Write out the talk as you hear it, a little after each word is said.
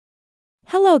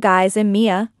Hello guys, I'm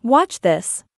Mia, watch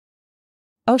this.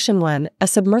 OceanOne, a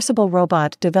submersible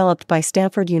robot developed by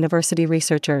Stanford University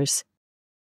researchers.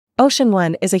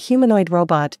 OceanOne is a humanoid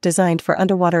robot designed for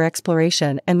underwater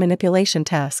exploration and manipulation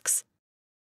tasks.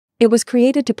 It was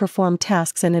created to perform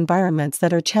tasks in environments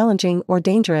that are challenging or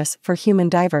dangerous for human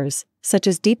divers, such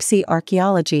as deep-sea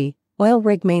archaeology, oil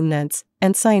rig maintenance,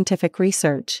 and scientific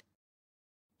research.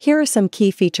 Here are some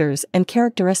key features and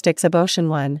characteristics of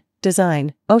OceanOne.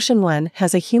 Design. OceanOne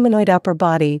has a humanoid upper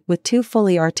body with two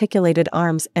fully articulated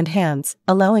arms and hands,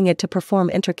 allowing it to perform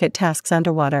intricate tasks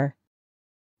underwater.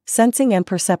 Sensing and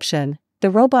perception. The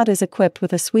robot is equipped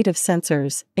with a suite of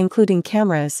sensors, including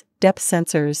cameras, depth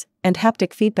sensors, and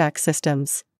haptic feedback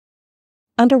systems.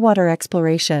 Underwater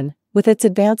exploration. With its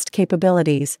advanced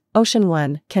capabilities,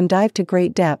 OceanOne can dive to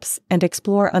great depths and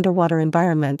explore underwater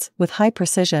environments with high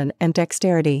precision and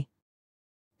dexterity.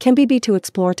 Can be to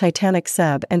explore Titanic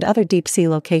sub and other deep-sea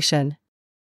location.